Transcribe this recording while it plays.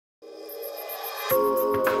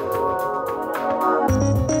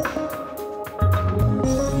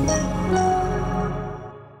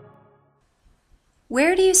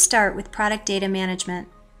Where do you start with product data management?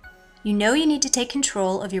 You know you need to take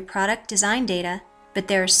control of your product design data, but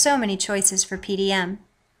there are so many choices for PDM.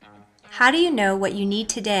 How do you know what you need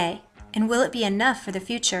today, and will it be enough for the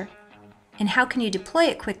future? And how can you deploy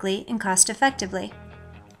it quickly and cost effectively?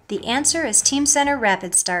 The answer is Teamcenter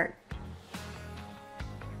Rapid Start.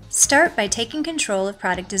 Start by taking control of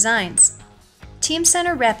product designs.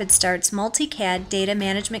 Teamcenter Rapid Start's multi-CAD data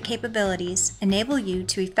management capabilities enable you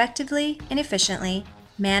to effectively and efficiently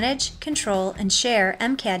manage, control, and share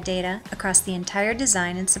MCAD data across the entire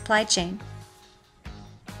design and supply chain.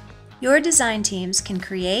 Your design teams can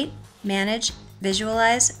create, manage,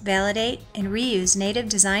 visualize, validate, and reuse native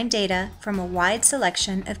design data from a wide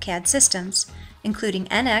selection of CAD systems, including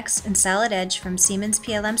NX and Solid Edge from Siemens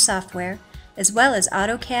PLM software, as well as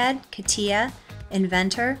AutoCAD, CATIA,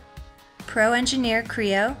 Inventor, ProEngineer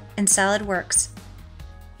Creo, and SolidWorks.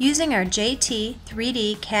 Using our JT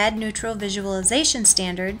 3D CAD Neutral Visualization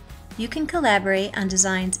Standard, you can collaborate on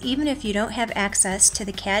designs even if you don't have access to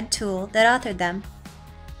the CAD tool that authored them.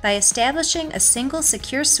 By establishing a single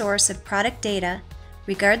secure source of product data,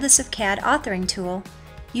 regardless of CAD authoring tool,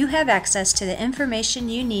 you have access to the information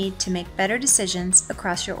you need to make better decisions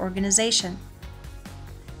across your organization.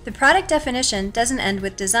 The product definition doesn't end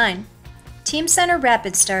with design. Teamcenter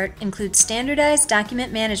Rapid Start includes standardized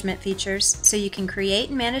document management features so you can create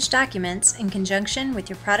and manage documents in conjunction with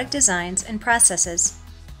your product designs and processes.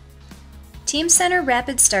 Teamcenter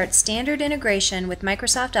Rapid Start's standard integration with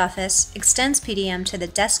Microsoft Office extends PDM to the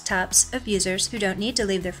desktops of users who don't need to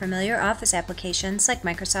leave their familiar Office applications like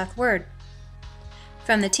Microsoft Word.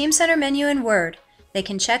 From the Teamcenter menu in Word, they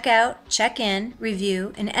can check out, check in,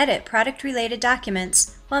 review, and edit product-related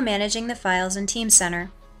documents while managing the files in Teamcenter.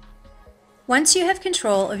 Once you have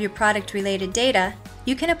control of your product-related data,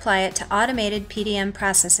 you can apply it to automated PDM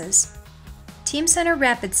processes. Teamcenter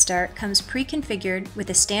Rapid Start comes pre-configured with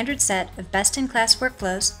a standard set of best-in-class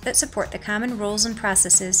workflows that support the common rules and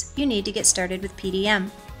processes you need to get started with PDM.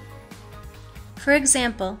 For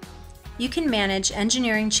example, you can manage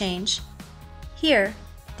engineering change. Here,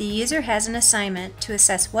 the user has an assignment to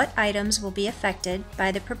assess what items will be affected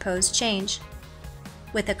by the proposed change.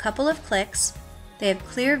 With a couple of clicks, they have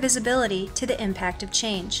clear visibility to the impact of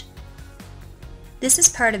change. This is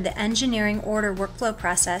part of the engineering order workflow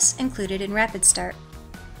process included in Rapid Start.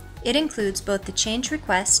 It includes both the change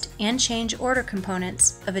request and change order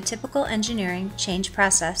components of a typical engineering change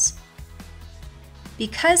process.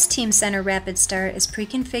 Because Teamcenter Rapid Start is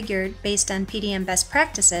pre-configured based on PDM best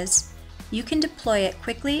practices, you can deploy it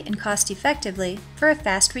quickly and cost-effectively for a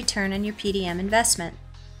fast return on your PDM investment.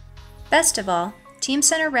 Best of all,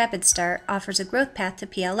 Teamcenter Rapid Start offers a growth path to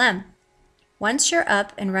PLM. Once you're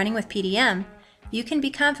up and running with PDM, you can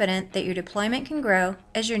be confident that your deployment can grow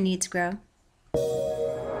as your needs grow.